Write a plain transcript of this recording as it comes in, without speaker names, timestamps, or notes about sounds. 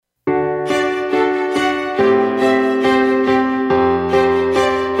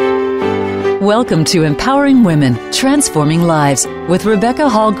Welcome to Empowering Women, Transforming Lives with Rebecca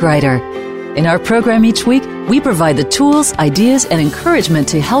Hall Gruyter. In our program each week, we provide the tools, ideas, and encouragement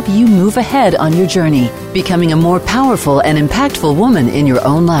to help you move ahead on your journey, becoming a more powerful and impactful woman in your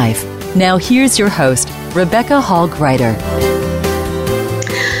own life. Now here's your host, Rebecca Hall Gruyter.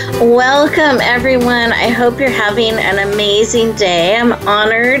 Welcome, everyone. I hope you're having an amazing day. I'm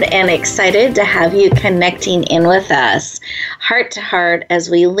honored and excited to have you connecting in with us, heart to heart,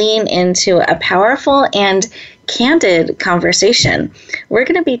 as we lean into a powerful and candid conversation. We're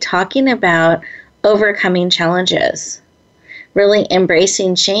going to be talking about overcoming challenges, really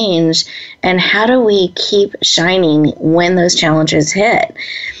embracing change, and how do we keep shining when those challenges hit?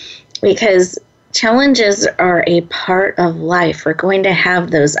 Because challenges are a part of life. We're going to have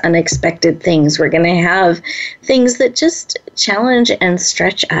those unexpected things. We're going to have things that just challenge and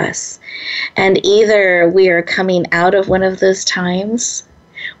stretch us. And either we are coming out of one of those times,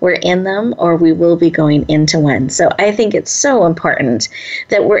 we're in them, or we will be going into one. So I think it's so important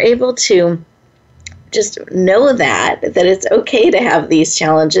that we're able to just know that it's okay to have these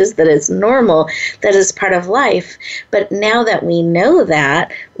challenges, that it's normal, that is part of life. But now that we know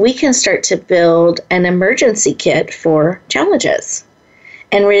that, we can start to build an emergency kit for challenges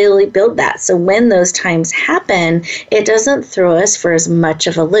and really build that. So when those times happen, it doesn't throw us for as much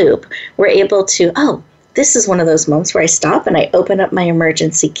of a loop. We're able to, this is one of those moments where I stop and I open up my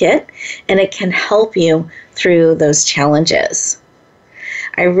emergency kit, and it can help you through those challenges.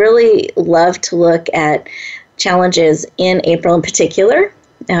 I really love to look at challenges in April in particular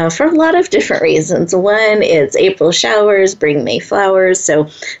for a lot of different reasons. One is April showers bring May flowers, so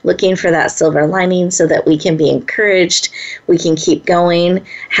looking for that silver lining so that we can be encouraged, we can keep going,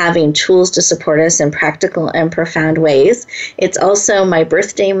 having tools to support us in practical and profound ways. It's also my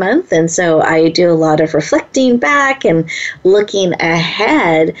birthday month, and so I do a lot of reflecting back and looking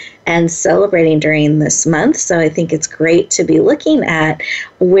ahead and celebrating during this month. So I think it's great to be looking at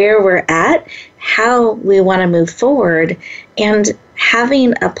where we're at, how we want to move forward, and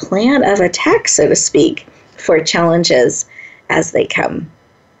having a plan of attack, so to speak, for challenges as they come.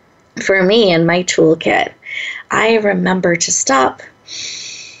 For me, in my toolkit, I remember to stop,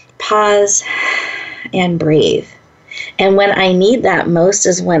 pause, and breathe. And when I need that most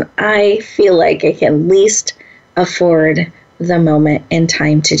is when I feel like I can least afford the moment in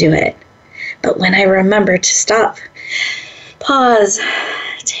time to do it. But when I remember to stop, pause,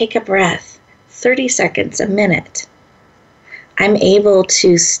 take a breath, 30 seconds, a minute, I'm able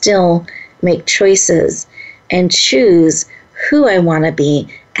to still make choices and choose who I want to be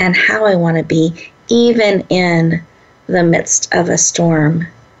and how I want to be, even in the midst of a storm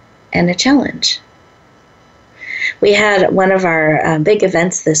and a challenge. We had one of our big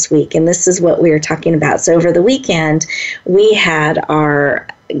events this week, and this is what we were talking about. So over the weekend, we had our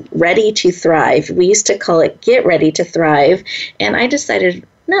Ready to Thrive. We used to call it Get Ready to Thrive, and I decided,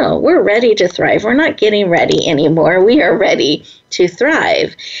 no, we're ready to thrive. We're not getting ready anymore. We are ready to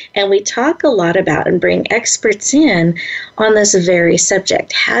thrive. And we talk a lot about and bring experts in on this very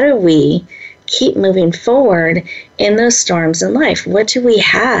subject. How do we keep moving forward in those storms in life? What do we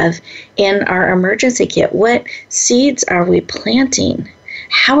have in our emergency kit? What seeds are we planting?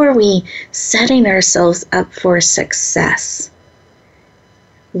 How are we setting ourselves up for success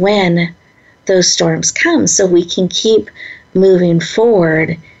when those storms come, so we can keep moving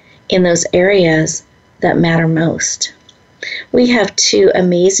forward in those areas that matter most? We have two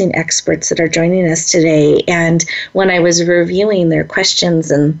amazing experts that are joining us today, and when I was reviewing their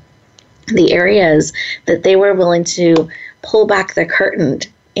questions and the areas that they were willing to pull back the curtain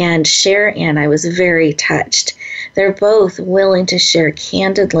and share in, I was very touched. They're both willing to share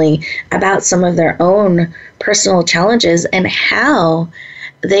candidly about some of their own personal challenges and how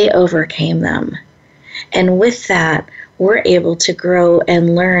they overcame them. And with that, we're able to grow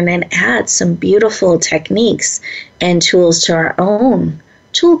and learn and add some beautiful techniques and tools to our own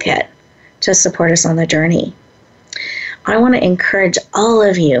toolkit to support us on the journey. I want to encourage all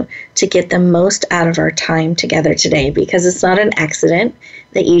of you to get the most out of our time together today, because it's not an accident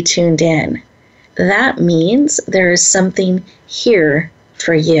that you tuned in. That means there is something here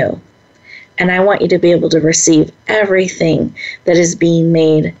for you. And I want you to be able to receive everything that is being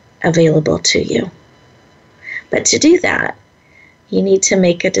made available to you. But to do that, you need to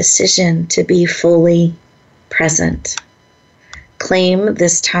make a decision to be fully present. Claim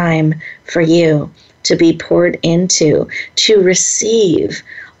this time for you to be poured into, to receive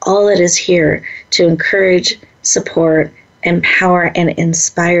all that is here to encourage, support, empower, and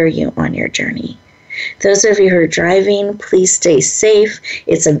inspire you on your journey. Those of you who are driving, please stay safe.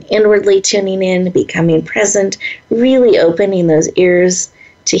 It's an inwardly tuning in, becoming present, really opening those ears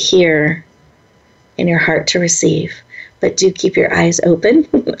to hear and your heart to receive. But do keep your eyes open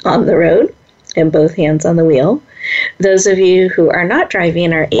on the road and both hands on the wheel. Those of you who are not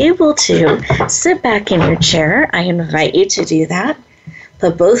driving are able to sit back in your chair. I invite you to do that.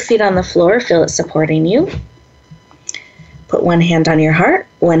 Put both feet on the floor, feel it supporting you. Put one hand on your heart,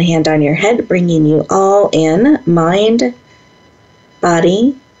 one hand on your head, bringing you all in, mind,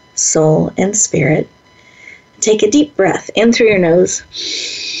 body, soul, and spirit. Take a deep breath in through your nose,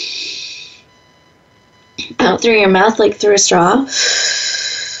 out through your mouth like through a straw.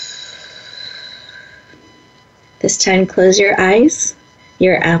 This time, close your eyes.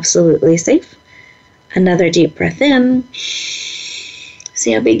 You're absolutely safe. Another deep breath in.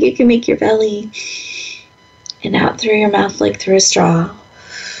 See how big you can make your belly. And out through your mouth like through a straw.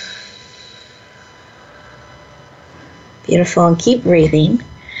 Beautiful. And keep breathing.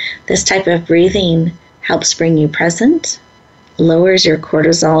 This type of breathing helps bring you present, lowers your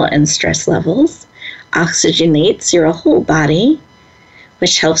cortisol and stress levels, oxygenates your whole body,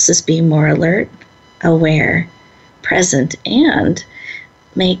 which helps us be more alert, aware, present, and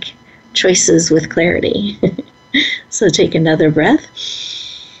make choices with clarity. So take another breath.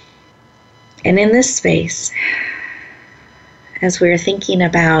 And in this space, as we're thinking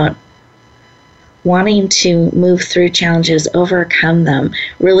about wanting to move through challenges, overcome them,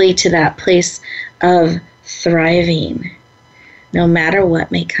 really to that place of thriving, no matter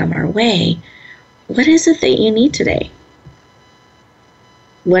what may come our way, what is it that you need today?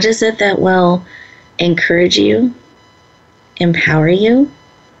 What is it that will encourage you, empower you,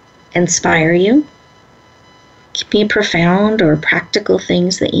 inspire you? Give me profound or practical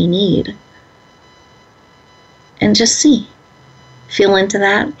things that you need. And just see. Feel into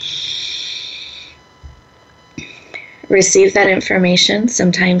that. Receive that information.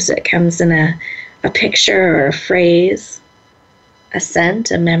 Sometimes it comes in a picture or a phrase, a scent,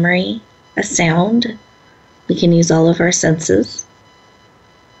 a memory, a sound. We can use all of our senses.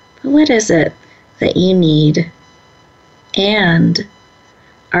 But what is it that you need and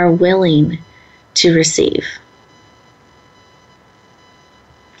are willing to receive?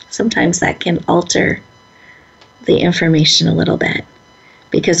 Sometimes that can alter the information a little bit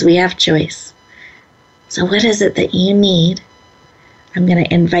because we have choice. So what is it that you need? I'm going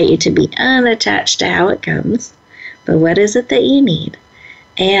to invite you to be unattached to how it comes, but what is it that you need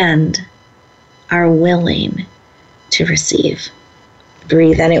and are willing to receive?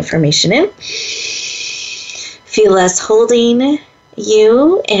 Breathe that information in. Feel us holding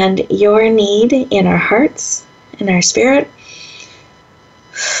you and your need in our hearts, in our spirit.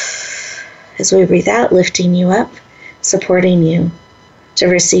 As we breathe out, lifting you up, supporting you to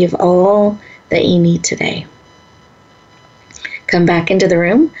receive all that you need today. Come back into the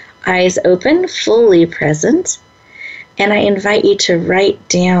room, eyes open, fully present, and I invite you to write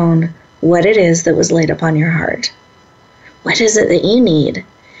down what it is that was laid upon your heart. What is it that you need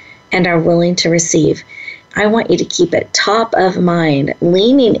and are willing to receive? I want you to keep it top of mind,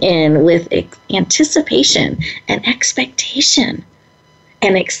 leaning in with anticipation and expectation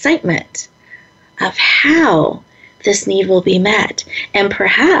and excitement of how this need will be met. And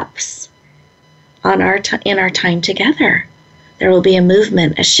perhaps in our time together, there will be a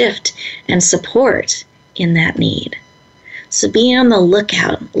movement, a shift, and support in that need. So be on the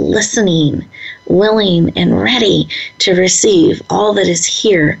lookout, listening, willing, and ready to receive all that is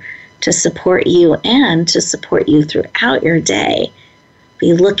here to support you and to support you throughout your day.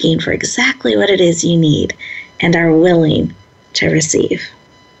 Be looking for exactly what it is you need and are willing to receive.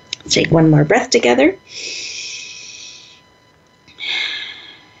 Take one more breath together.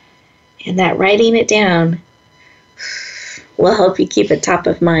 And that writing it down will help you keep it top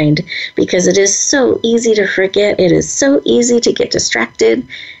of mind because it is so easy to forget. It is so easy to get distracted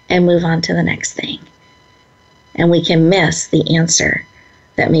and move on to the next thing. And we can miss the answer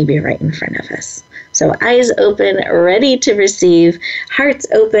that may be right in front of us. So eyes open, ready to receive, hearts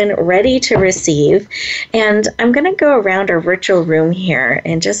open, ready to receive. And I'm going to go around our virtual room here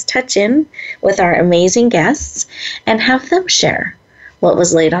and just touch in with our amazing guests and have them share what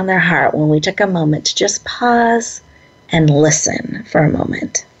was laid on their heart when we took a moment to just pause and listen for a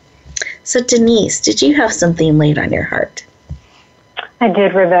moment. So Denise, did you have something laid on your heart? I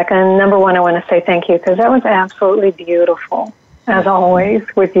did, Rebecca. And number one, I want to say thank you because that was absolutely beautiful, as always,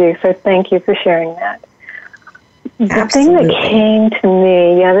 with you. So thank you for sharing that. The thing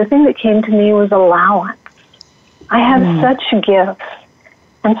that came to me was allowance. I have such gifts.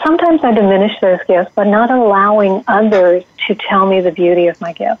 And sometimes I diminish those gifts by not allowing others to tell me the beauty of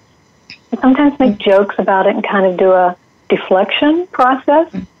my gifts. I sometimes make jokes about it and kind of do a deflection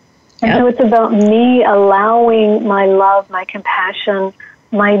process. And so it's about me allowing my love, my compassion,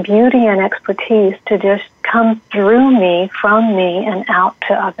 my beauty and expertise to just come through me, from me, and out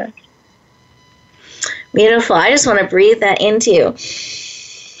to others. Beautiful. I just want to breathe that into you.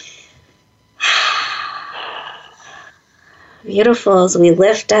 Beautiful as we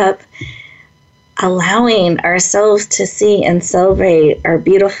lift up, allowing ourselves to see and celebrate our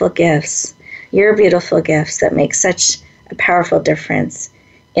beautiful gifts, your beautiful gifts that make such a powerful difference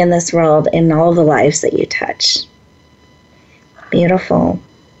in this world, in all the lives that you touch. Beautiful.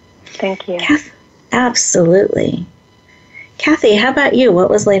 Thank you. Absolutely. Kathy, how about you? What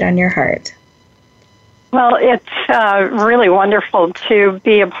was laid on your heart? Well, it's really wonderful to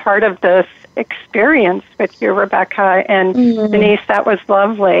be a part of this experience with you, Rebecca, and Denise. That was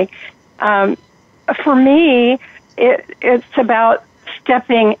lovely. For me, it's about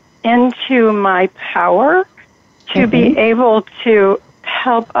stepping into my power to be able to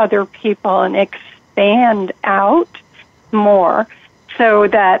help other people and expand out more so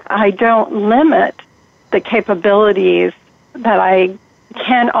that I don't limit the capabilities that I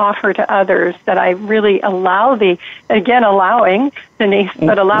can offer to others, that I really allowing Denise,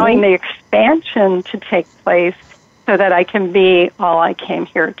 but allowing the expansion to take place so that I can be all I came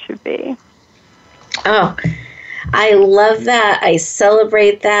here to be. Oh, I love that. I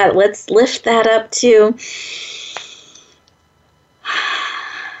celebrate that. Let's lift that up to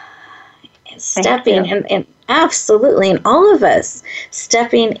stepping and absolutely, and all of us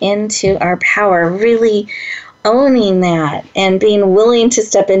stepping into our power, really owning that and being willing to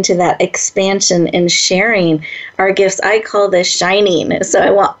step into that expansion and sharing our gifts. I call this shining. So I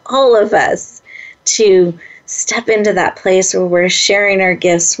want all of us to step into that place where we're sharing our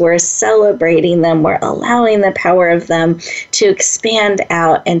gifts, we're celebrating them, we're allowing the power of them to expand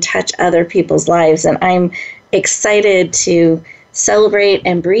out and touch other people's lives. And I'm excited to celebrate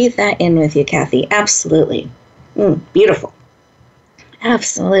and breathe that in with you, Kathy. Absolutely. Beautiful.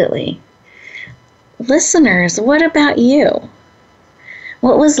 Absolutely. Listeners, what about you?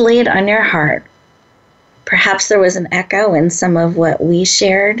 What was laid on your heart? Perhaps there was an echo in some of what we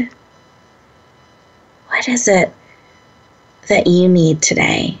shared. What is it that you need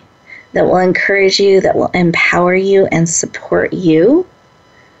today that will encourage you, that will empower you and support you?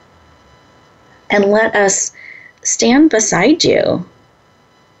 And let us stand beside you,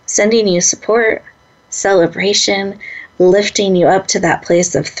 sending you support, celebration, lifting you up to that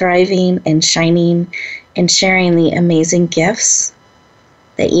place of thriving and shining and sharing the amazing gifts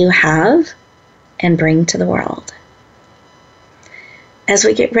that you have and bring to the world. As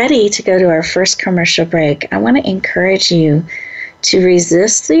we get ready to go to our first commercial break, I want to encourage you to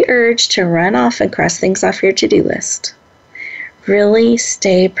resist the urge to run off and cross things off your to-do list. Really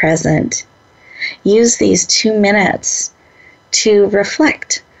stay present. Use these 2 minutes to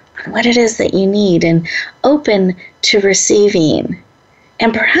reflect on what it is that you need and open to receiving,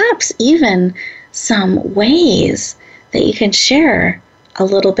 and perhaps even some ways that you can share a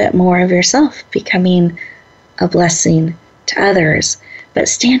little bit more of yourself, becoming a blessing to others, but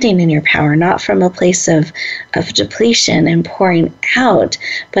standing in your power, not from a place of depletion and pouring out,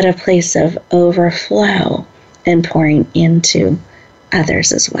 but a place of overflow and pouring into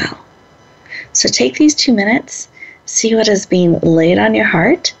others as well. So take these 2 minutes, see what is being laid on your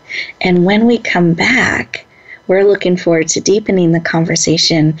heart, and when we come back, we're looking forward to deepening the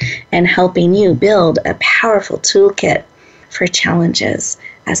conversation and helping you build a powerful toolkit for challenges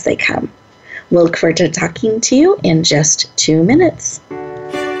as they come. We'll look forward to talking to you in just 2 minutes.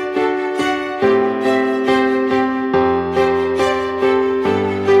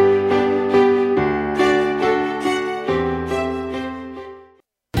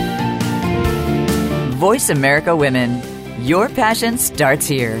 Voice America Women. Your passion starts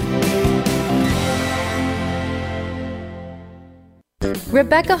here.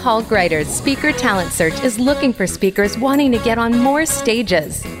 Rebecca Hall Gruyter's Speaker Talent Search is looking for speakers wanting to get on more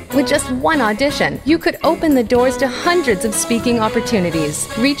stages. With just one audition, you could open the doors to hundreds of speaking opportunities,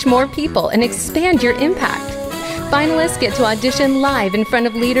 reach more people, and expand your impact. Finalists get to audition live in front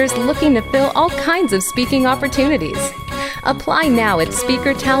of leaders looking to fill all kinds of speaking opportunities. Apply now at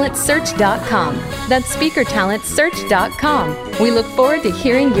SpeakerTalentSearch.com. That's SpeakerTalentSearch.com. We look forward to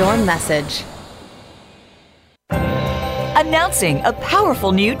hearing your message. Announcing a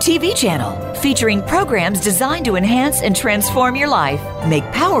powerful new TV channel featuring programs designed to enhance and transform your life. Make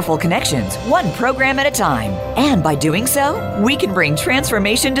powerful connections, one program at a time. And by doing so, we can bring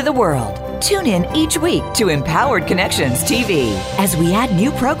transformation to the world. Tune in each week to Empowered Connections TV as we add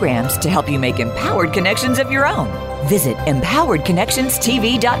new programs to help you make empowered connections of your own. Visit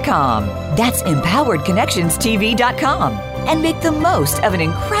EmpoweredConnectionsTV.com. That's EmpoweredConnectionsTV.com. And make the most of an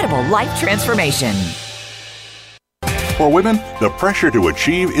incredible life transformation. For women, the pressure to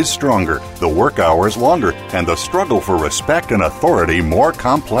achieve is stronger, the work hours longer, and the struggle for respect and authority more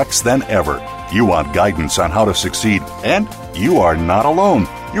complex than ever. You want guidance on how to succeed, and you are not alone.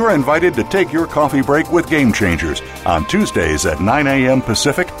 You're invited to take your coffee break with Game Changers on Tuesdays at 9 a.m.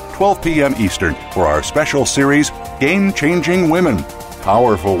 Pacific, 12 p.m. Eastern for our special series, Game Changing Women.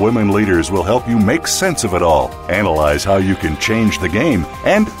 Powerful women leaders will help you make sense of it all, analyze how you can change the game,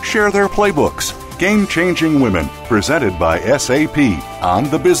 and share their playbooks. Game Changing Women, presented by SAP on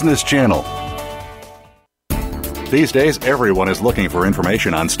the Business Channel. These days, everyone is looking for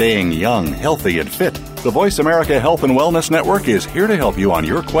information on staying young, healthy, and fit. The Voice America Health and Wellness Network is here to help you on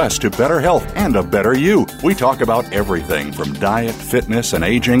your quest to better health and a better you. We talk about everything from diet, fitness, and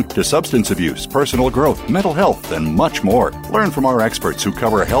aging to substance abuse, personal growth, mental health, and much more. Learn from our experts who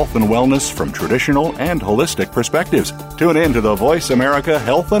cover health and wellness from traditional and holistic perspectives. Tune in to the Voice America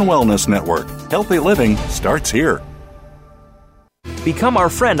Health and Wellness Network. Healthy living starts here. Become our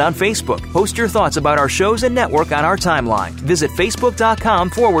friend on Facebook. Post your thoughts about our shows and network on our timeline. Visit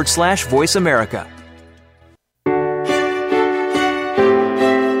Facebook.com/Voice America.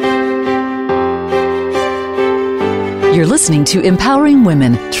 You're listening to Empowering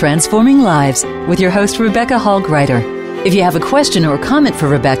Women, Transforming Lives with your host, Rebecca Hall Gruyter. If you have a question or comment for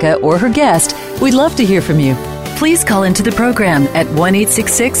Rebecca or her guest, we'd love to hear from you. Please call into the program at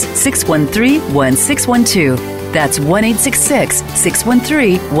 1-866-613-1612. That's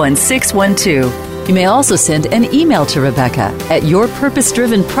 1-866-613-1612. You may also send an email to Rebecca at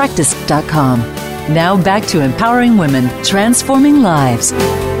yourpurposedrivenpractice.com. Now back to Empowering Women, Transforming Lives.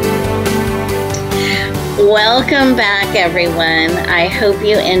 Welcome back, everyone. I hope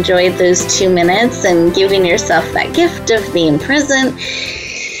you enjoyed those 2 minutes and giving yourself that gift of being present,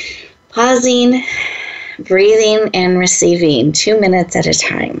 pausing, breathing, and receiving 2 minutes at a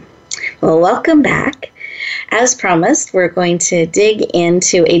time. Well, welcome back. As promised, we're going to dig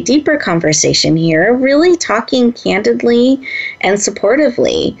into a deeper conversation here, really talking candidly and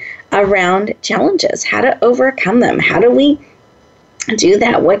supportively around challenges, how to overcome them, how do we do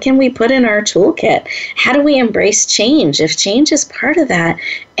that, what can we put in our toolkit, how do we embrace change if change is part of that,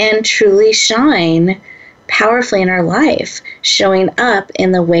 and truly shine powerfully in our life, showing up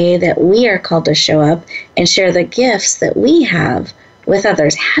in the way that we are called to show up and share the gifts that we have with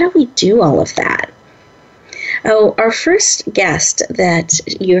others. How do we do all of that? Oh, our first guest that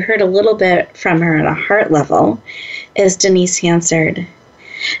you heard a little bit from her at a heart level is Denise Hansard.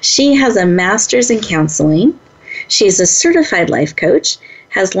 She has a master's in counseling. She's a certified life coach,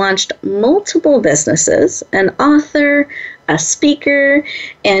 has launched multiple businesses, an author, a speaker,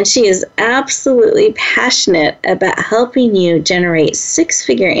 and she is absolutely passionate about helping you generate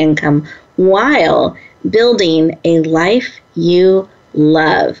six-figure income while building a life you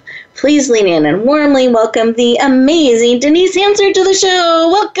love. Please lean in and warmly welcome the amazing Denise Hansard to the show.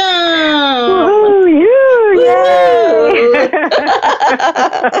 Welcome! Woohoo! Yay!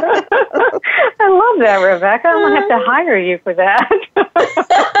 I love that, Rebecca. I'm going to have to hire you for that.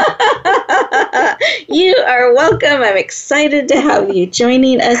 You are welcome. I'm excited to have you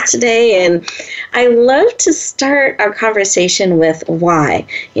joining us today. And I love to start our conversation with why.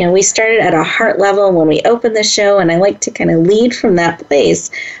 You know, we started at a heart level when we opened the show, and I like to kind of lead from that place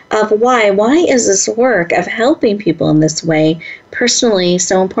of why. Why is this work of helping people in this way personally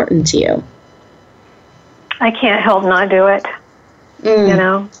so important to you? I can't help not do it. You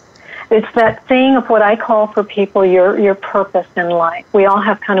know, it's that thing of what I call for people your purpose in life. We all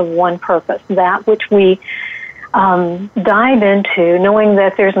have kind of one purpose, that which we dive into, knowing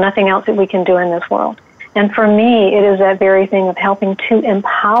that there's nothing else that we can do in this world. And for me, it is that very thing of helping to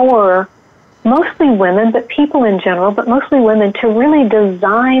empower mostly women, but people in general, but mostly women, to really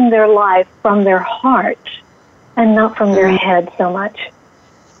design their life from their heart and not from their head so much.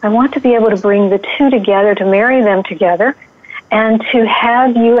 I want to be able to bring the two together, to marry them together, and to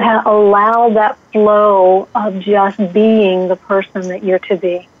have you allow that flow of just being the person that you're to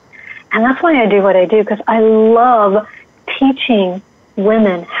be. And that's why I do what I do, because I love teaching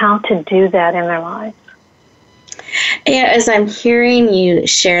women how to do that in their lives. Yeah, as I'm hearing you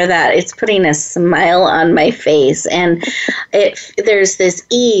share that, it's putting a smile on my face, and there's this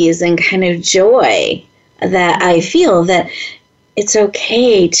ease and kind of joy that I feel that it's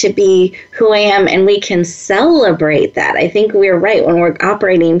okay to be who I am, and we can celebrate that. I think we're right. When we're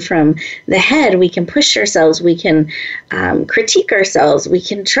operating from the head, we can push ourselves, we can critique ourselves, we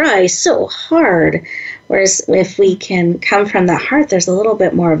can try so hard. Whereas if we can come from the heart, there's a little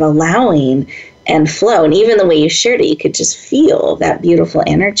bit more of allowing and flow. And even the way you shared it, you could just feel that beautiful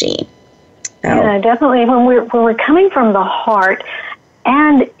energy. So. Yeah, definitely. When we're coming from the heart,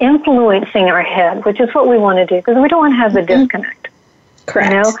 and influencing our head, which is what we want to do, because we don't want to have the disconnect.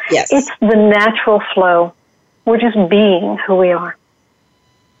 Correct. You know? Yes. It's the natural flow. We're just being who we are.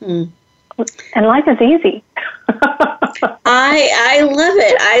 And life is easy. I love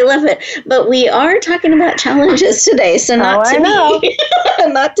it. I love it. But we are talking about challenges today, so not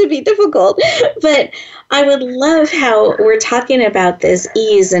to be difficult. But I would love how we're talking about this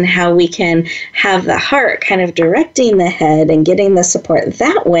ease and how we can have the heart kind of directing the head and getting the support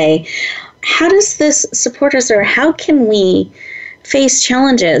that way. How does this support us, or how can we face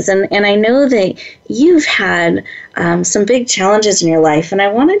challenges? And I know that you've had some big challenges in your life, and I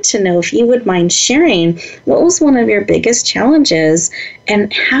wanted to know if you would mind sharing what was one of your biggest challenges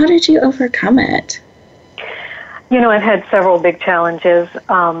and how did you overcome it? You know, I've had several big challenges,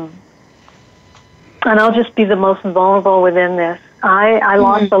 and I'll just be the most vulnerable within this. I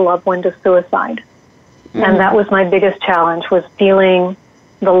lost a loved one to suicide, and that was my biggest challenge, was feeling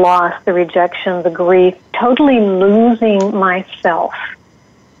the loss, the rejection, the grief, totally losing myself.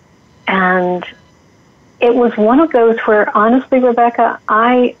 And it was one of those where, honestly, Rebecca,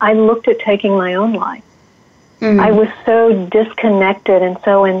 I looked at taking my own life. I was so disconnected and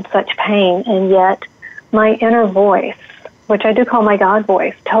so in such pain, and yet my inner voice, which I do call my God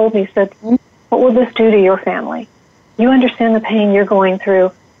voice, told me, said, what will this do to your family? You understand the pain you're going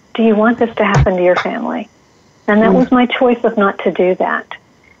through. Do you want this to happen to your family? And that was my choice of not to do that.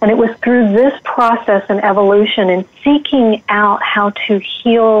 And it was through this process and evolution and seeking out how to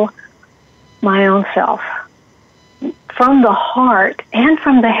heal my own self from the heart and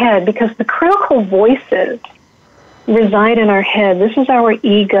from the head, because the critical voices reside in our head. This is our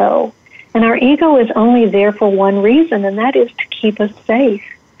ego. And our ego is only there for one reason, and that is to keep us safe,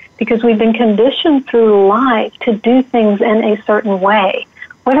 because we've been conditioned through life to do things in a certain way,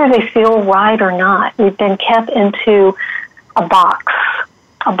 whether they feel right or not. We've been kept into a box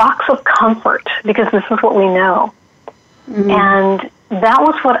of comfort, because this is what we know. And that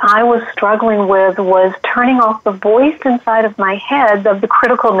was what I was struggling with, was turning off the voice inside of my head of the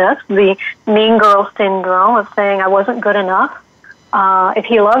criticalness, the mean girl syndrome of saying I wasn't good enough. If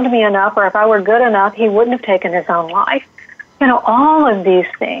he loved me enough, or if I were good enough, he wouldn't have taken his own life. You know, all of these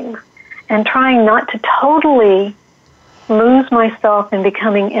things. And trying not to totally lose myself in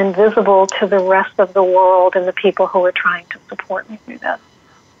becoming invisible to the rest of the world and the people who were trying to support me through this.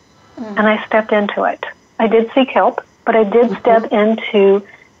 And I stepped into it. I did seek help, but I did step into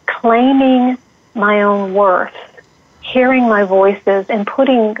claiming my own worth, hearing my voices, and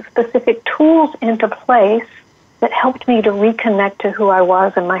putting specific tools into place that helped me to reconnect to who I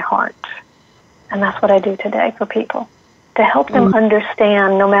was in my heart. And that's what I do today for people, to help them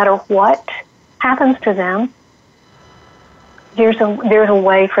understand no matter what happens to them, there's a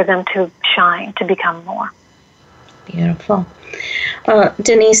way for them to shine, to become more. Beautiful. Well,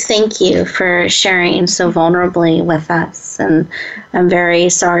 Denise, thank you for sharing so vulnerably with us, and I'm very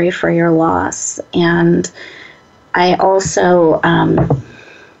sorry for your loss. And I also,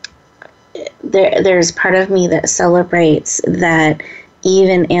 there's part of me that celebrates that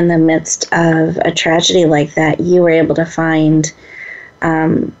even in the midst of a tragedy like that, you were able to find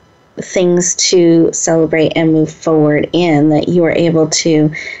things to celebrate and move forward in, that you were able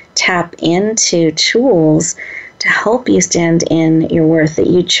to tap into tools to help you stand in your worth, that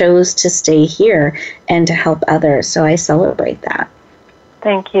you chose to stay here and to help others. So I celebrate that.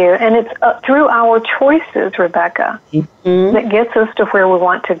 Thank you. And it's through our choices, Rebecca, that gets us to where we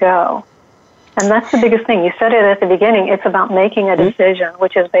want to go. And that's the biggest thing. You said it at the beginning. It's about making a decision,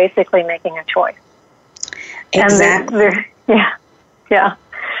 which is basically making a choice. Exactly. Yeah.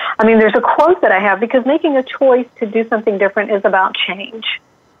 I mean, there's a quote that I have, because making a choice to do something different is about change.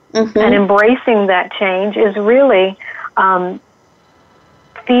 And embracing that change is really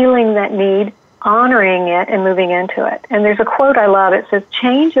feeling that need, honoring it, and moving into it. And there's a quote I love. It says,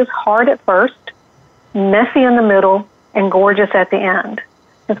 change is hard at first, messy in the middle, and gorgeous at the end.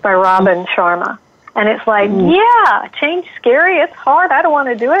 It's by Robin Sharma. And it's like, yeah, change is scary. It's hard. I don't want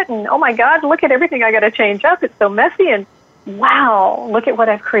to do it. And, oh, my God, look at everything I got to change up. It's so messy. And, wow, look at what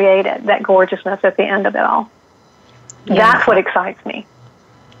I've created, that gorgeousness at the end of it all. Yeah. That's what excites me.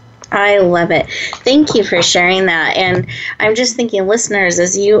 I love it. Thank you for sharing that. And I'm just thinking, listeners,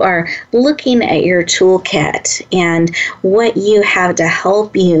 as you are looking at your toolkit and what you have to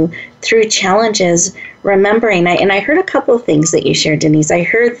help you through challenges, remembering, and I heard a couple of things that you shared, Denise. I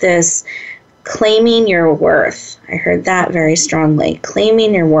heard this claiming your worth. I heard that very strongly,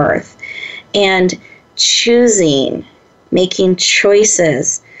 claiming your worth and choosing, making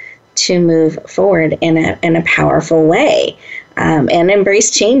choices to move forward in a powerful way. and embrace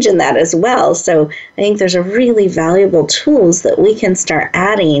change in that as well. So I think there's a really valuable tools that we can start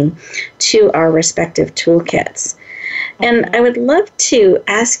adding to our respective toolkits. And I would love to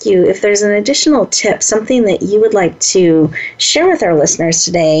ask you if there's an additional tip, something that you would like to share with our listeners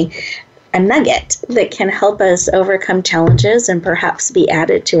today, a nugget that can help us overcome challenges and perhaps be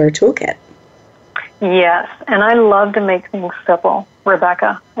added to our toolkit. Yes, and I love to make things simple,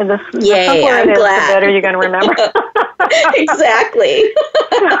 Rebecca. And the simpler I'm it is, glad. the better you're going to remember. Exactly.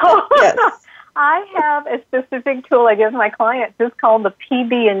 Yes. I have a specific tool I give my clients. It's called the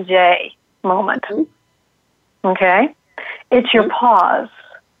PB&J moment. Mm-hmm. Okay? It's your pause.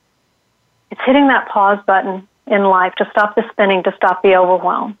 It's hitting that pause button in life to stop the spinning, to stop the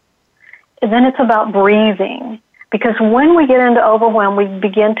overwhelm. And then it's about breathing. Because when we get into overwhelm, we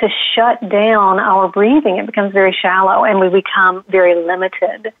begin to shut down our breathing. It becomes very shallow, and we become very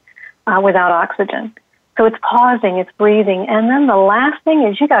limited without oxygen. So it's pausing, it's breathing. And then the last thing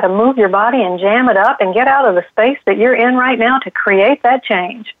is you got to move your body and jam it up and get out of the space that you're in right now to create that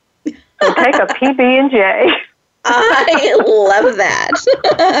change. So take a PB&J. I love that.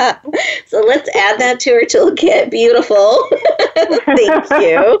 So let's add that to our toolkit. Beautiful. Thank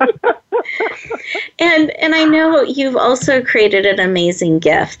you. And I know you've also created an amazing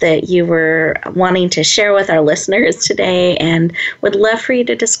gift that you were wanting to share with our listeners today, and would love for you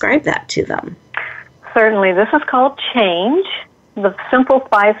to describe that to them. Certainly. This is called Change, the simple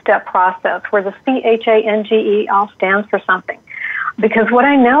 5-step process, where the CHANGE all stands for something. Because what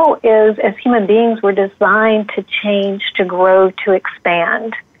I know is, as human beings, we're designed to change, to grow, to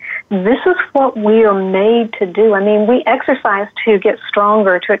expand. This is what we are made to do. I mean, we exercise to get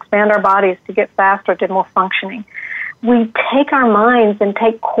stronger, to expand our bodies, to get faster, to more functioning. We take our minds and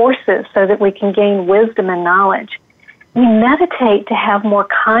take courses so that we can gain wisdom and knowledge. We meditate to have more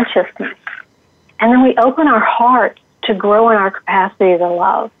consciousness. And then we open our hearts to grow in our capacity to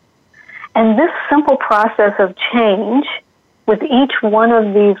love. And this simple process of change, with each one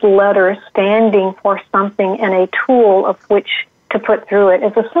of these letters standing for something and a tool of which to put through it,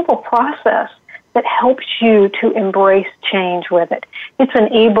 is a simple process that helps you to embrace change with it. It's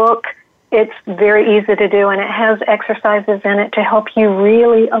an ebook. It's very easy to do, and it has exercises in it to help you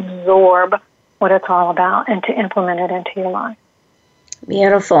really absorb what it's all about and to implement it into your life.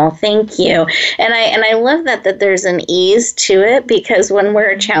 Beautiful. Thank you. And I love that there's an ease to it, because when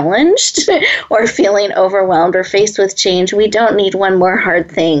we're challenged or feeling overwhelmed or faced with change, we don't need one more hard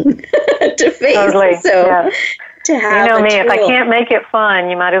thing to face. Totally. So yes. To have you know me, tool. If I can't make it fun,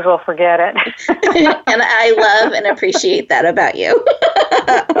 you might as well forget it. And I love and appreciate that about you.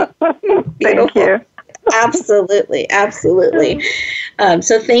 Thank you. Absolutely, absolutely.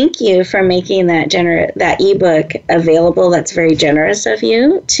 So thank you for making that ebook available. That's very generous of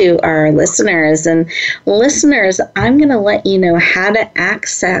you to our listeners. And listeners, I'm going to let you know how to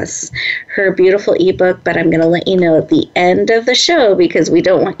access her beautiful ebook, but I'm going to let you know at the end of the show, because we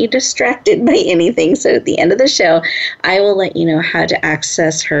don't want you distracted by anything. So at the end of the show, I will let you know how to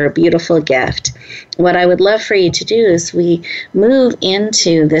access her beautiful gift. What I would love for you to do is, we move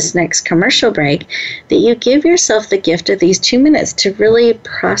into this next commercial break, that you give yourself the gift of these 2 minutes to really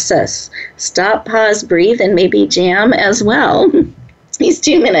process, stop, pause, breathe, and maybe jam as well. These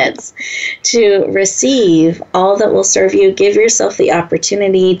 2 minutes to receive all that will serve you. Give yourself the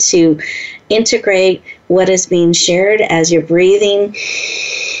opportunity to integrate what is being shared as you're breathing,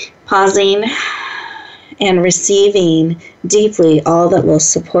 pausing, and receiving deeply all that will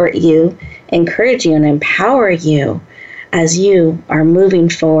support you, encourage you, and empower you as you are moving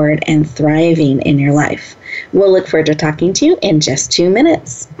forward and thriving in your life. We'll look forward to talking to you in just 2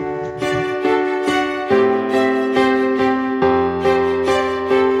 minutes.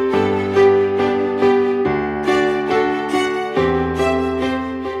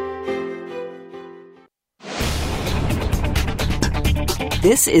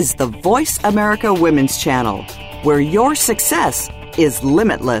 This is the Voice America Women's Channel, where your success is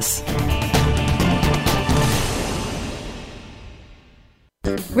limitless.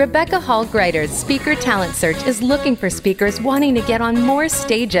 Rebecca Hall Gruyter's Speaker Talent Search is looking for speakers wanting to get on more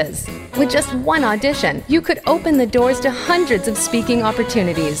stages. With just one audition, you could open the doors to hundreds of speaking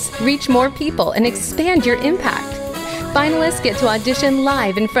opportunities, reach more people, and expand your impact. Finalists get to audition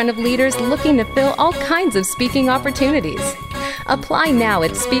live in front of leaders looking to fill all kinds of speaking opportunities. Apply now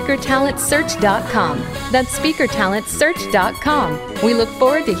at SpeakerTalentSearch.com. That's SpeakerTalentSearch.com. We look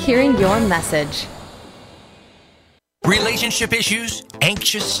forward to hearing your message. Relationship issues?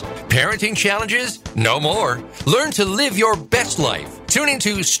 Anxious? Parenting challenges? No more. Learn to live your best life. Tune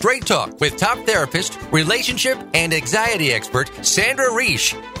into Straight Talk with top therapist, relationship, and anxiety expert Sandra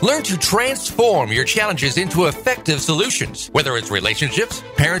Reish. Learn to transform your challenges into effective solutions. Whether it's relationships,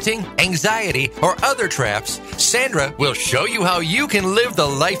 parenting, anxiety, or other traps, Sandra will show you how you can live the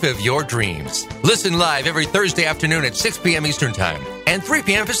life of your dreams. Listen live every Thursday afternoon at 6 p.m. Eastern Time and 3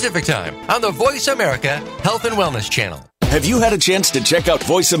 p.m. Pacific Time on the Voice America Health and Wellness Channel. Have you had a chance to check out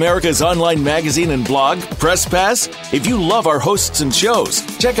Voice America's online magazine and blog, Press Pass? If you love our hosts and shows,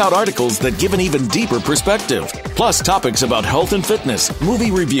 check out articles that give an even deeper perspective. Plus topics about health and fitness,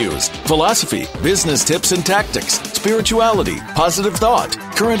 movie reviews, philosophy, business tips and tactics, spirituality, positive thought,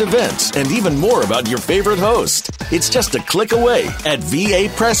 current events, and even more about your favorite host. It's just a click away at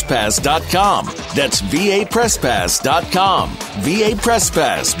vapresspass.com. That's vapresspass.com. VA Press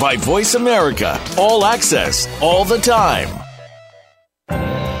Pass by Voice America. All access, all the time.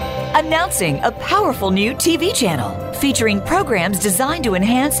 Announcing a powerful new TV channel featuring programs designed to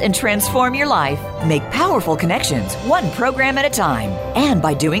enhance and transform your life. Make powerful connections, one program at a time. And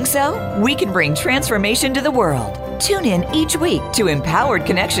by doing so, we can bring transformation to the world. Tune in each week to Empowered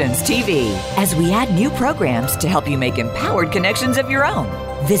Connections TV as we add new programs to help you make empowered connections of your own.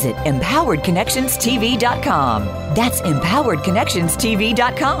 Visit empoweredconnectionstv.com. That's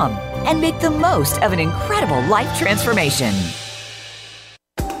empoweredconnectionstv.com and make the most of an incredible life transformation.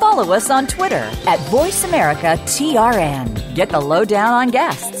 Follow us on Twitter at VoiceAmericaTRN. Get the lowdown on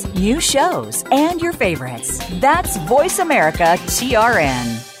guests, new shows, and your favorites. That's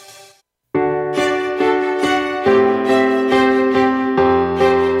VoiceAmericaTRN.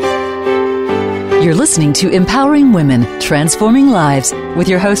 You're listening to Empowering Women, Transforming Lives with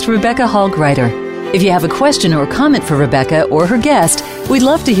your host, Rebecca Hall Gruyter. If you have a question or comment for Rebecca or her guest, we'd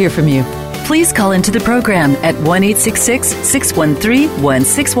love to hear from you. Please call into the program at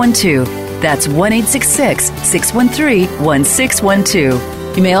 1-866-613-1612. That's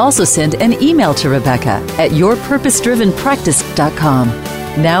 1-866-613-1612. You may also send an email to Rebecca at yourpurposedrivenpractice.com.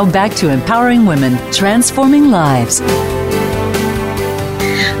 Now back to Empowering Women, Transforming Lives.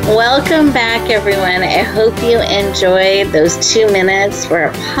 Welcome back, everyone. I hope you enjoyed those 2 minutes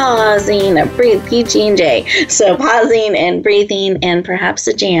for pausing, a breathe, PG&J. So pausing and breathing and perhaps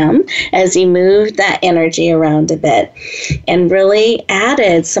a jam as you moved that energy around a bit and really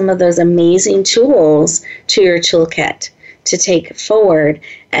added some of those amazing tools to your toolkit to take forward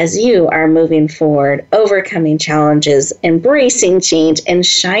as you are moving forward, overcoming challenges, embracing change, and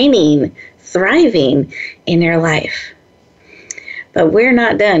shining, thriving in your life. But we're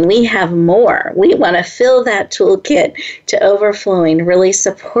not done. We have more. We want to fill that toolkit to overflowing, really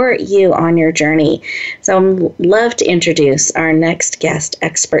support you on your journey. So I'd love to introduce our next guest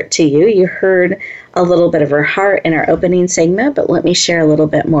expert to you. You heard a little bit of her heart in our opening segment, but let me share a little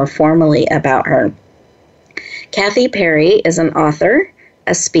bit more formally about her. Kathy Perry is an author,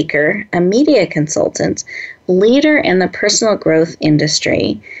 a speaker, a media consultant, leader in the personal growth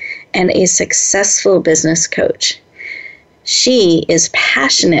industry, and a successful business coach. She is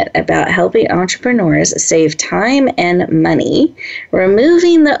passionate about helping entrepreneurs save time and money,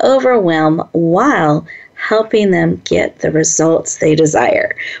 removing the overwhelm while helping them get the results they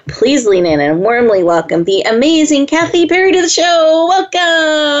desire. Please lean in and warmly welcome the amazing Kathy Perry to the show.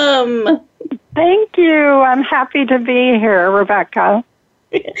 Welcome. Thank you. I'm happy to be here, Rebecca.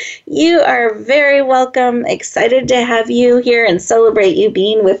 You are very welcome. Excited to have you here and celebrate you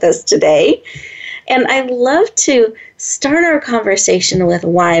being with us today. And I'd love to start our conversation with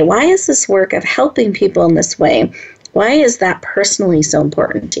why. Why is this work of helping people in this way? Why is that personally so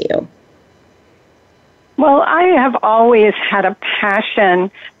important to you? Well, I have always had a passion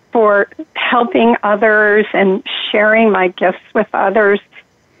for helping others and sharing my gifts with others.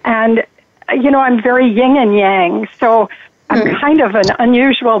 And, I'm very yin and yang. So I'm kind of an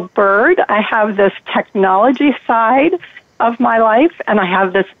unusual bird. I have this technology side of my life, and I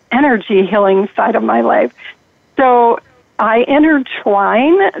have this energy healing side of my life. So I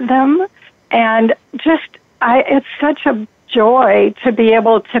intertwine them, and it's such a joy to be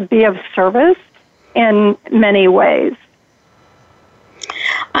able to be of service in many ways.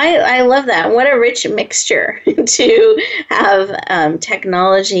 I love that. What a rich mixture to have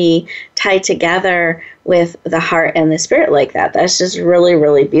technology tied together with the heart and the spirit like that. That's just really,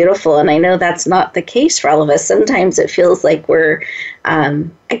 really beautiful. And I know that's not the case for all of us. Sometimes it feels like we're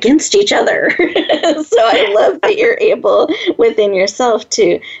against each other. So I love that you're able within yourself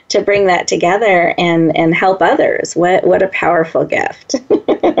to bring that together and help others. What a powerful gift.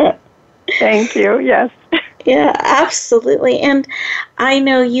 Thank you. Yes. Yeah, absolutely. And I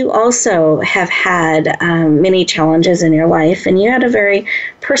know you also have had many challenges in your life, and you had a very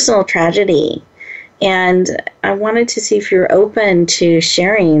personal tragedy And I wanted to see if you're open to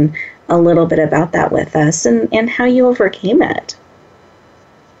sharing a little bit about that with us and how you overcame it.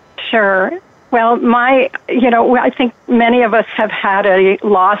 Sure. Well, I think many of us have had a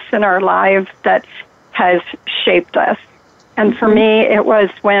loss in our lives that has shaped us. And for me, it was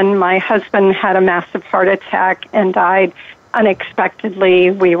when my husband had a massive heart attack and died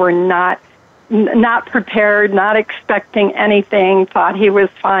unexpectedly. We were not prepared, not expecting anything, thought he was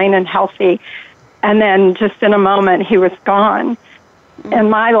fine and healthy. And then just in a moment, he was gone. And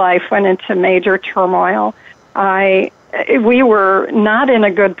my life went into major turmoil. We were not in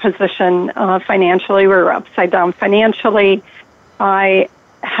a good position financially. We were upside down financially. I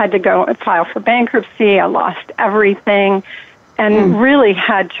had to go and file for bankruptcy. I lost everything and really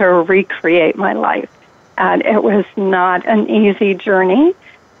had to recreate my life. And it was not an easy journey.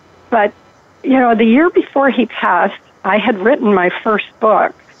 But, the year before he passed, I had written my first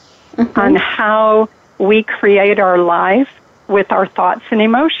book on how we create our life with our thoughts and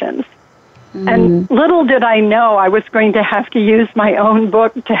emotions. And little did I know I was going to have to use my own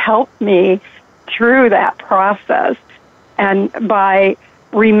book to help me through that process. And by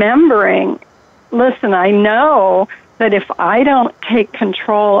remembering, listen, I know that if I don't take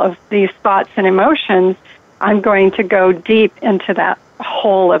control of these thoughts and emotions, I'm going to go deep into that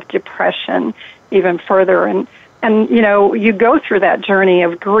hole of depression even further. And you go through that journey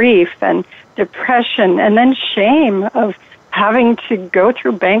of grief and depression and then shame of having to go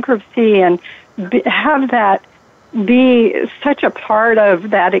through bankruptcy and have that be such a part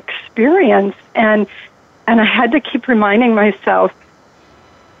of that experience. And I had to keep reminding myself,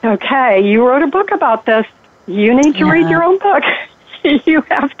 okay, you wrote a book about this. You need to read your own book. You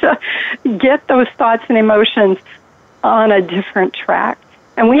have to get those thoughts and emotions on a different track.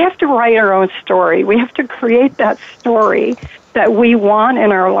 And we have to write our own story. We have to create that story that we want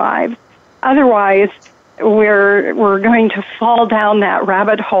in our lives. Otherwise, we're going to fall down that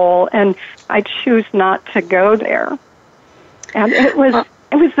rabbit hole, and I choose not to go there. And it was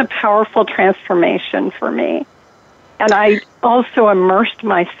a powerful transformation for me. And I also immersed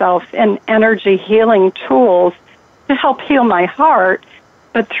myself in energy healing tools to help heal my heart.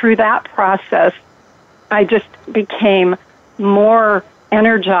 But through that process, I just became more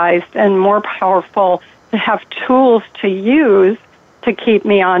energized and more powerful to have tools to use to keep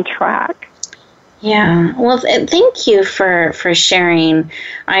me on track. Yeah. Well, thank you for sharing.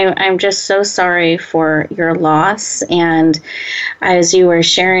 I'm just so sorry for your loss. And as you were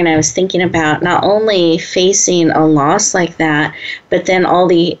sharing, I was thinking about not only facing a loss like that, but then all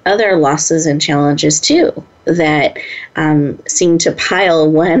the other losses and challenges too that seem to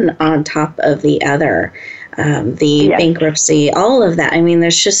pile one on top of the other. Bankruptcy, all of that. I mean,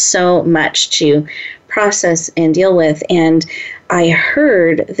 there's just so much to process and deal with. And I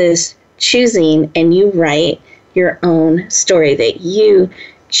heard this choosing, and you write your own story, that you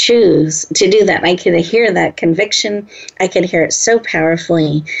choose to do that. I could hear that conviction. I could hear it so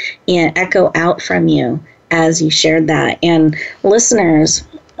powerfully and echo out from you as you shared that. And listeners,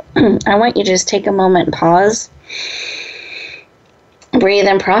 I want you to just take a moment and pause, breathe,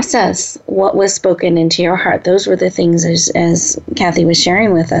 and process what was spoken into your heart. Those were the things, as Kathy was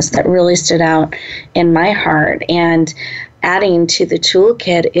sharing with us, that really stood out in my heart. And adding to the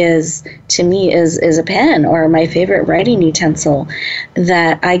toolkit is a pen, or my favorite writing utensil,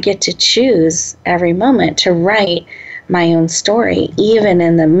 that I get to choose every moment to write my own story, even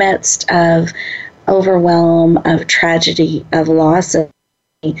in the midst of overwhelm, of tragedy, of loss.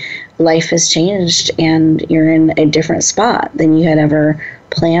 Life has changed and you're in a different spot than you had ever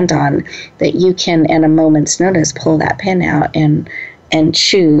planned on, that you can, at a moment's notice, pull that pen out and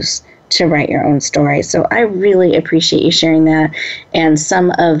choose to write your own story. So I really appreciate you sharing that and some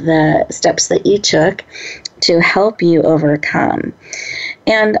of the steps that you took to help you overcome.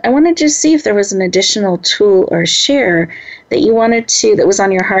 And I wanted to see if there was an additional tool or share that you wanted to, that was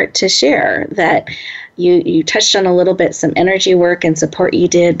on your heart to share, that you touched on a little bit, some energy work and support you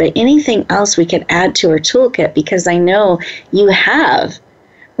did, but anything else we could add to our toolkit, because I know you have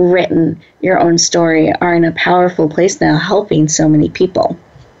written your own story, are in a powerful place now helping so many people.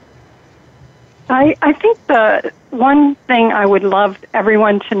 I think the one thing I would love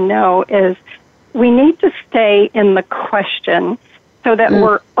everyone to know is we need to stay in the question so that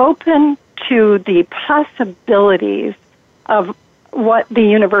we're open to the possibilities of what the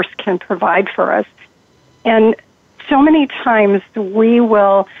universe can provide for us. And so many times we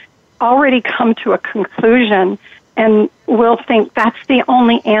will already come to a conclusion and we'll think that's the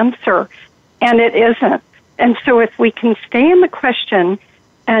only answer, and it isn't. And so if we can stay in the question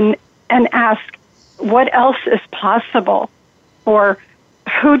and ask, what else is possible? Or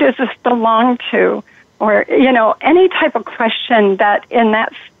who does this belong to? or, any type of question that in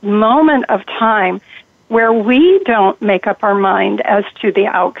that moment of time where we don't make up our mind as to the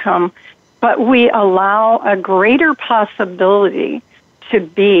outcome, but we allow a greater possibility to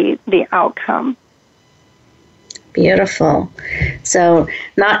be the outcome. Beautiful. So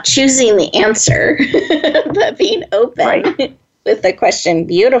not choosing the answer, but being open with the question.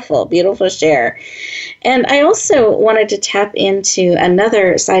 Beautiful, beautiful share. And I also wanted to tap into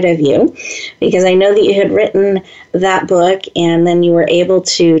another side of you, because I know that you had written that book and then you were able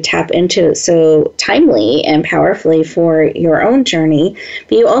to tap into it so timely and powerfully for your own journey.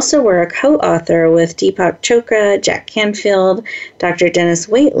 But you also were a co-author with Deepak Chopra, Jack Canfield, Dr. Dennis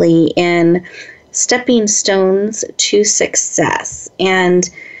Waitley in Stepping Stones to Success. And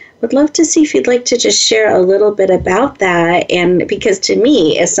would love to see if you'd like to just share a little bit about that. And because to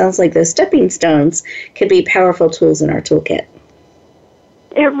me, it sounds like those stepping stones could be powerful tools in our toolkit.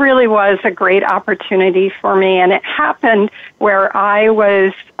 It really was a great opportunity for me. And it happened where I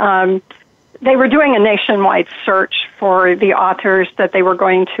was, they were doing a nationwide search for the authors that they were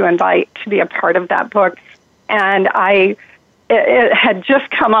going to invite to be a part of that book. And it had just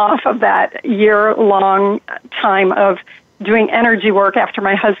come off of that year-long time of doing energy work after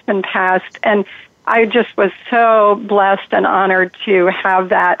my husband passed, and I just was so blessed and honored to have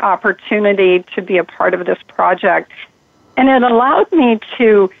that opportunity to be a part of this project. And it allowed me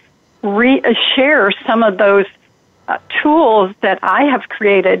to share some of those tools that I have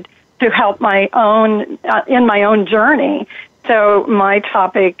created to help my own in my own journey. So my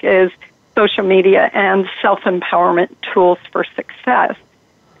topic is social media and self-empowerment tools for success.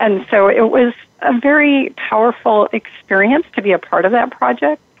 And so it was a very powerful experience to be a part of that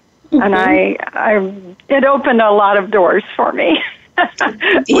project. Mm-hmm. And it opened a lot of doors for me.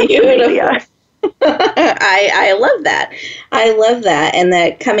 Beautiful. I love that. I love that. And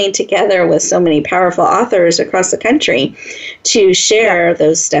that coming together with so many powerful authors across the country to share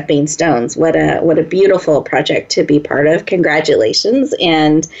those stepping stones. What a beautiful project to be part of. Congratulations.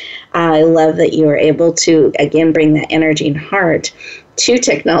 And I love that you were able to, again, bring that energy and heart to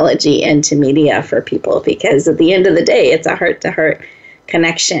technology and to media for people, because at the end of the day, it's a heart-to-heart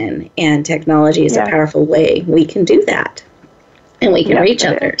connection, and technology is a powerful way we can do that, and we can reach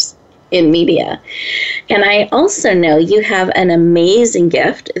others in media. And I also know you have an amazing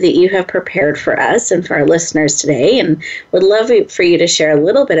gift that you have prepared for us and for our listeners today, and would love for you to share a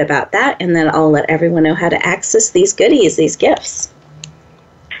little bit about that, and then I'll let everyone know how to access these goodies, these gifts.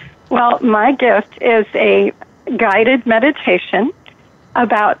 Well, my gift is a guided meditation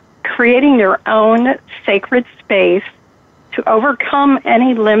about creating your own sacred space to overcome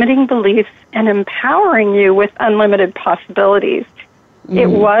any limiting beliefs and empowering you with unlimited possibilities. Mm-hmm. It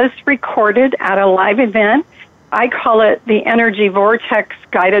was recorded at a live event. I call it the Energy Vortex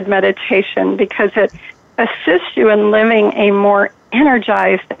Guided Meditation because it assists you in living a more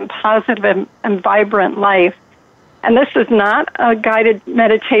energized and positive and vibrant life. And this is not a guided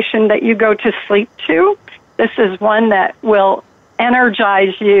meditation that you go to sleep to. This is one that will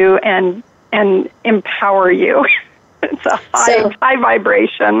energize you and empower you. It's a high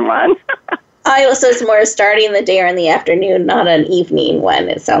vibration one. So it's more starting the day or in the afternoon, not an evening one,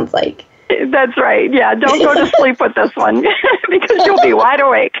 it sounds like. That's right. Yeah, don't go to sleep with this one because you'll be wide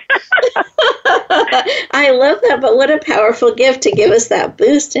awake. I love that, but what a powerful gift to give us that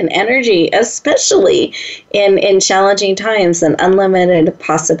boost in energy, especially in challenging times and unlimited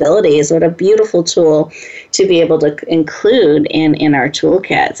possibilities. What a beautiful tool to be able to include in our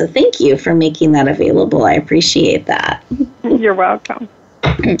toolkit. So thank you for making that available. I appreciate that. You're welcome.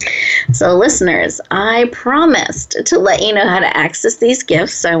 So listeners, I promised to let you know how to access these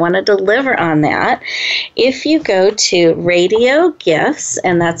gifts, so I want to deliver on that. If you go to Radio Gifts,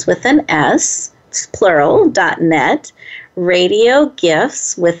 and that's with an S, it's plural, .net, Radio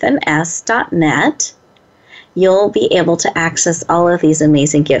Gifts with an S.net, you'll be able to access all of these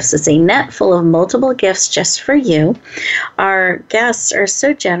amazing gifts. It's a net full of multiple gifts just for you. Our guests are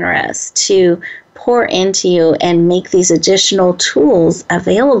so generous to pour into you and make these additional tools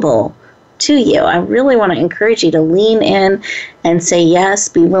available to you. I really want to encourage you to lean in and say yes,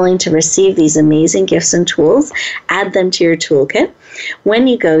 be willing to receive these amazing gifts and tools, add them to your toolkit. When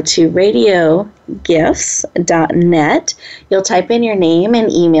you go to radiogifts.net, you'll type in your name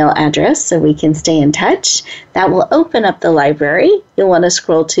and email address so we can stay in touch. That will open up the library. You'll want to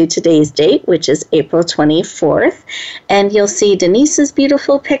scroll to today's date, which is April 24th, and you'll see Denise's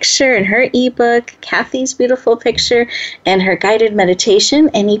beautiful picture and her ebook, Kathy's beautiful picture, and her guided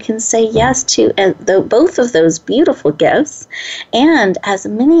meditation, and you can say yes to both of those beautiful gifts and as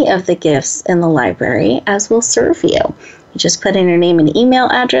many of the gifts in the library as will serve you. You just put in your name and email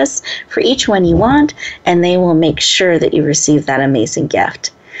address for each one you want, and they will make sure that you receive that amazing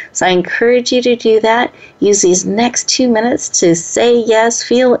gift. So I encourage you to do that. Use these next 2 minutes to say yes,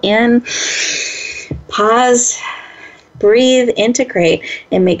 feel in, pause, breathe, integrate,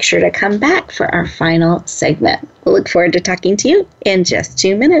 and make sure to come back for our final segment. We'll look forward to talking to you in just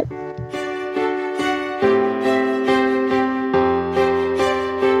 2 minutes.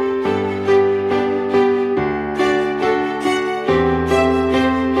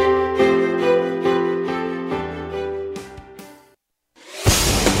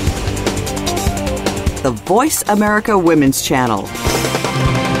 The Voice America Women's Channel.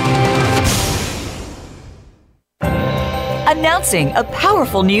 Announcing a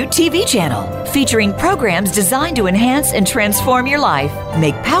powerful new TV channel featuring programs designed to enhance and transform your life.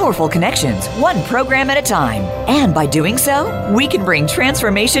 Make powerful connections, one program at a time. And by doing so, we can bring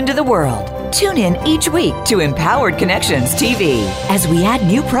transformation to the world. Tune in each week to Empowered Connections TV as we add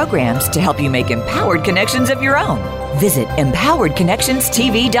new programs to help you make empowered connections of your own. Visit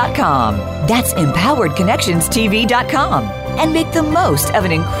empoweredconnectionstv.com. That's empoweredconnectionstv.com. And make the most of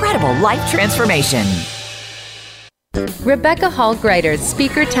an incredible life transformation. Rebecca Hall Gruyter's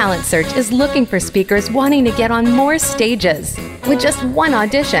Speaker Talent Search is looking for speakers wanting to get on more stages. With just one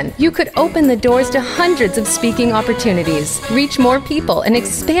audition, you could open the doors to hundreds of speaking opportunities, reach more people, and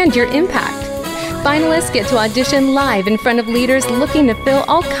expand your impact. Finalists get to audition live in front of leaders looking to fill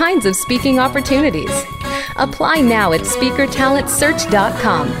all kinds of speaking opportunities. Apply now at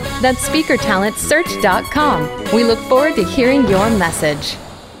speakertalentsearch.com. That's speakertalentsearch.com. We look forward to hearing your message.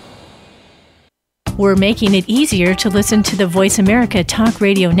 We're making it easier to listen to the Voice America Talk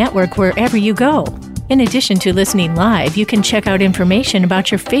Radio Network wherever you go. In addition to listening live, you can check out information about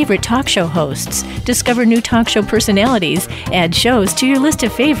your favorite talk show hosts, discover new talk show personalities, add shows to your list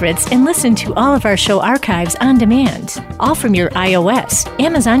of favorites, and listen to all of our show archives on demand, all from your iOS,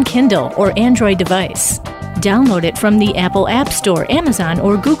 Amazon Kindle, or Android device. Download it from the Apple App Store, Amazon,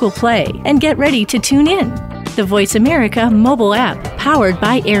 or Google Play, and get ready to tune in. The Voice America mobile app, powered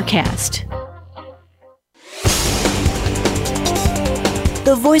by Aircast.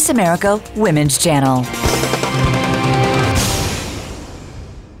 The Voice America Women's Channel.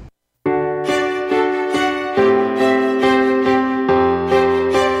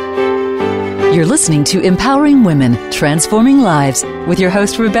 You're listening to Empowering Women, Transforming Lives with your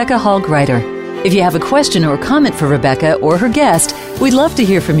host, Rebecca Hall Gruyter. If you have a question or comment for Rebecca or her guest, we'd love to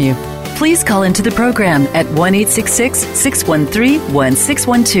hear from you. Please call into the program at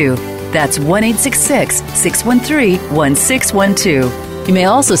 1-866-613-1612. That's 1-866-613-1612. You may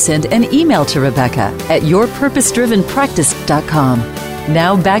also send an email to Rebecca at yourpurposedrivenpractice.com.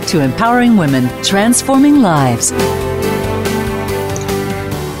 Now back to Empowering Women, Transforming Lives.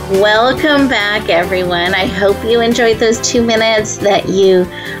 Welcome back, everyone. I hope you enjoyed those 2 minutes, that you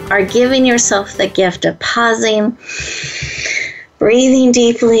are giving yourself the gift of pausing, breathing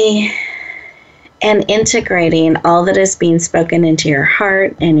deeply, and integrating all that is being spoken into your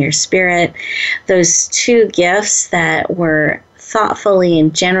heart and your spirit. Those 2 gifts that were thoughtfully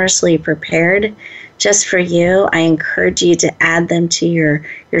and generously prepared just for you. I encourage you to add them to your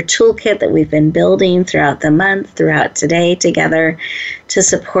toolkit that we've been building throughout the month, throughout today together, to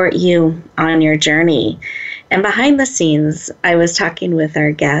support you on your journey. And behind the scenes, I was talking with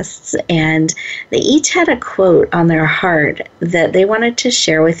our guests, and they each had a quote on their heart that they wanted to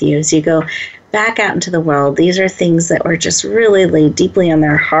share with you as you go back out into the world. These are things that were just really laid deeply on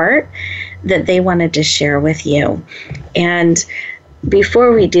their heart that they wanted to share with you. And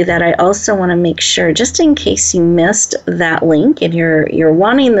before we do that, I also want to make sure, just in case you missed that link and you're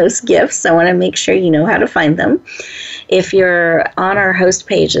wanting those gifts, I want to make sure you know how to find them. If you're on our host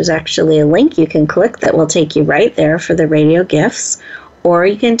page, there's actually a link you can click that will take you right there for the radio gifts, or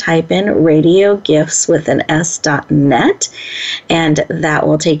you can type in radiogifts.net, and that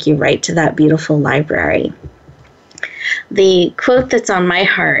will take you right to that beautiful library. The quote that's on my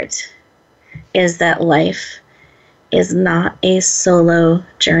heart is that life is not a solo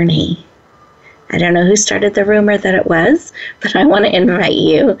journey. I don't know who started the rumor that it was, but I want to invite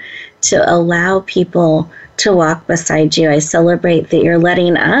you to allow people to walk beside you. I celebrate that you're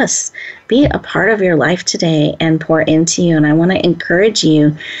letting us be a part of your life today and pour into you. And I want to encourage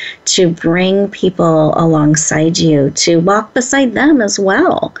you to bring people alongside you, to walk beside them as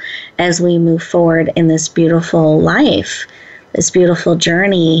well as we move forward in this beautiful life, this beautiful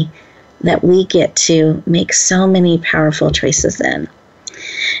journey that we get to make so many powerful choices in.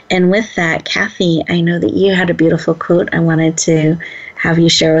 And with that, Kathy, I know that you had a beautiful quote I wanted to have you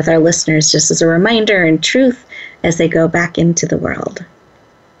share with our listeners, just as a reminder and truth as they go back into the world.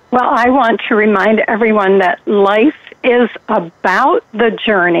 Well, I want to remind everyone that life is about the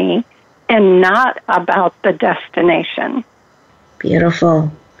journey and not about the destination.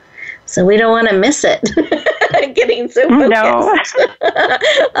 Beautiful. So we don't want to miss it. Getting so focused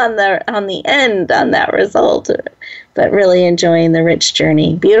on the end, on that result, but really enjoying the rich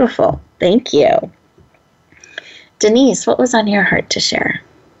journey. Beautiful. Thank you. Denise, what was on your heart to share?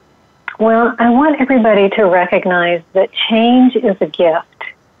 Well, I want everybody to recognize that change is a gift.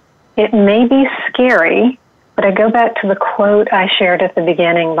 It may be scary, but I go back to the quote I shared at the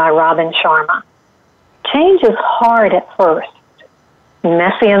beginning by Robin Sharma. Change is hard at first,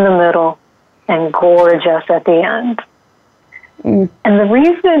 messy in the middle, and gorgeous at the end. And the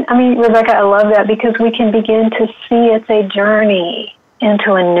reason, Rebecca, I love that because we can begin to see it's a journey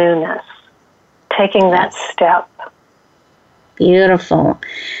into a newness, taking that step. Beautiful.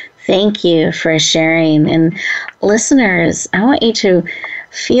 Thank you for sharing. And listeners, I want you to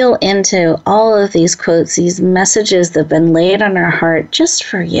feel into all of these quotes, these messages that have been laid on our heart just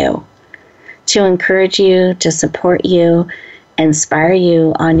for you, to encourage you, to support you, inspire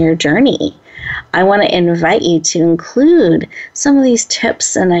you on your journey. I want to invite you to include some of these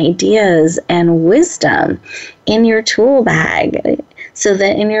tips and ideas and wisdom in your tool bag, so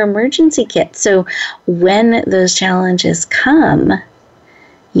that in your emergency kit, so when those challenges come,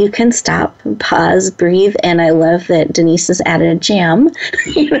 you can stop, pause, breathe, and I love that Denise has added a jam,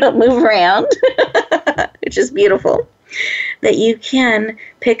 move around, which is beautiful, that you can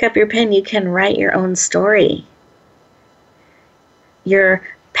pick up your pen, you can write your own story. Your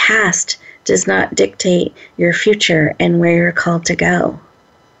past does not dictate your future and where you're called to go.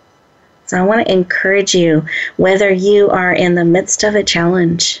 So I want to encourage you, whether you are in the midst of a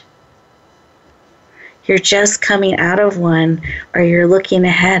challenge, you're just coming out of one, or you're looking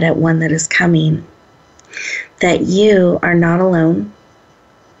ahead at one that is coming, that you are not alone,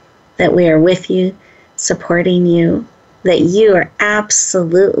 that we are with you, supporting you, that you are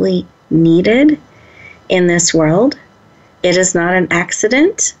absolutely needed in this world. It is not an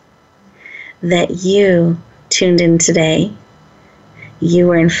accident that you tuned in today. You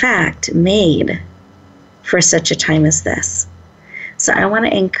were, in fact, made for such a time as this. So I want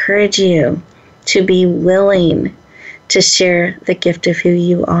to encourage you to be willing to share the gift of who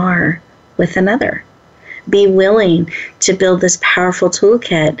you are with another. Be willing to build this powerful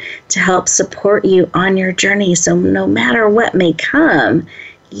toolkit to help support you on your journey. So no matter what may come,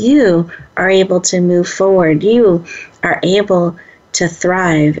 you are able to move forward. You are able to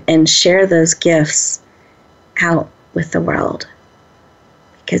thrive and share those gifts out with the world,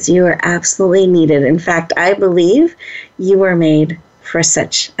 because you are absolutely needed. In fact, I believe you were made for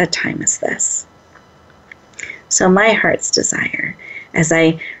such a time as this. So my heart's desire, as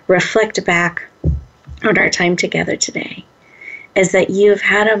I reflect back on our time together today, is that you've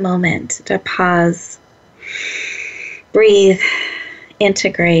had a moment to pause, breathe,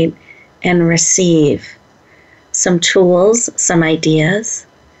 integrate, and receive some tools, some ideas,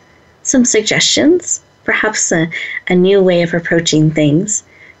 some suggestions, perhaps a new way of approaching things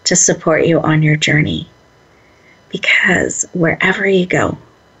to support you on your journey. Because wherever you go,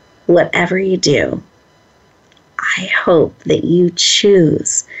 whatever you do, I hope that you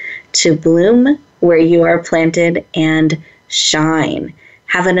choose to bloom where you are planted and shine.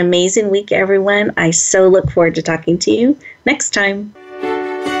 Have an amazing week, everyone. I so look forward to talking to you next time.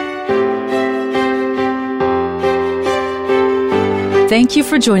 Thank you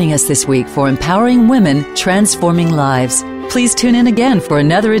for joining us this week for Empowering Women, Transforming Lives. Please tune in again for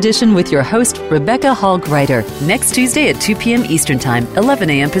another edition with your host, Rebecca Hall Gruyter, next Tuesday at 2 p.m. Eastern Time, 11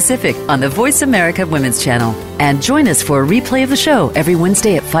 a.m. Pacific on the Voice America Women's Channel. And join us for a replay of the show every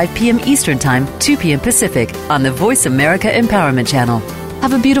Wednesday at 5 p.m. Eastern Time, 2 p.m. Pacific on the Voice America Empowerment Channel.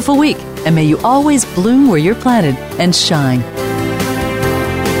 Have a beautiful week, and may you always bloom where you're planted and shine.